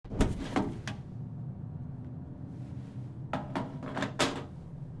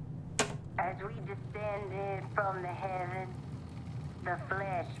we descended from the heavens, the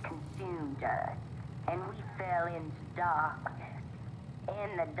flesh consumed us, and we fell into darkness.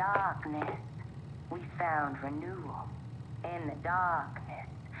 In the darkness, we found renewal. In the darkness,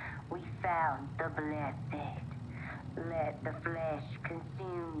 we found the blessed. Let the flesh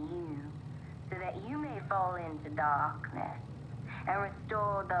consume you, so that you may fall into darkness, and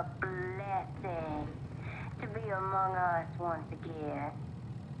restore the blessed to be among us once again.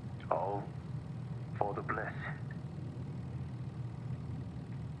 All for the blessed.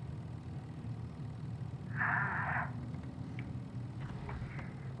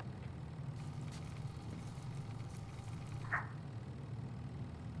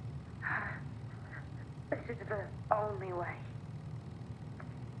 This is the only way.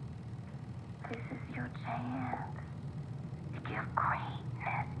 This is your chance to give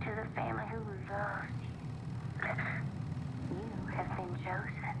greatness to the family who loves you. You have been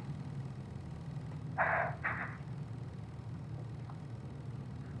chosen.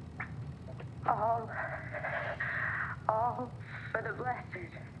 All for the blessed.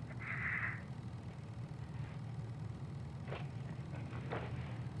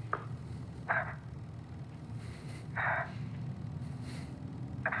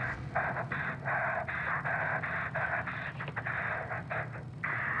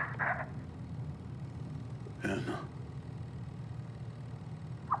 Anna.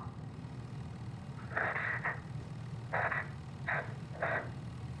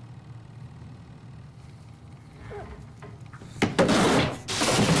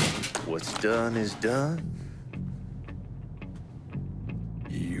 What's done is done.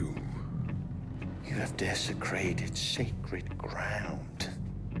 You have desecrated sacred ground.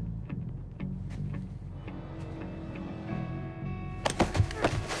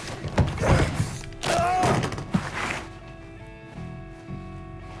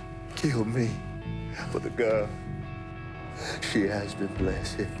 Kill me for the girl. She has been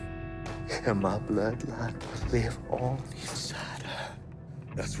blessed, and my bloodline will live on inside her.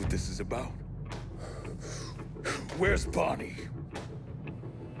 That's what this is about. Where's Bonnie?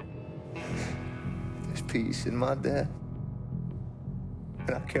 There's peace in my death,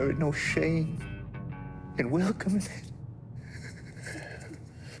 and I carry no shame in welcoming it.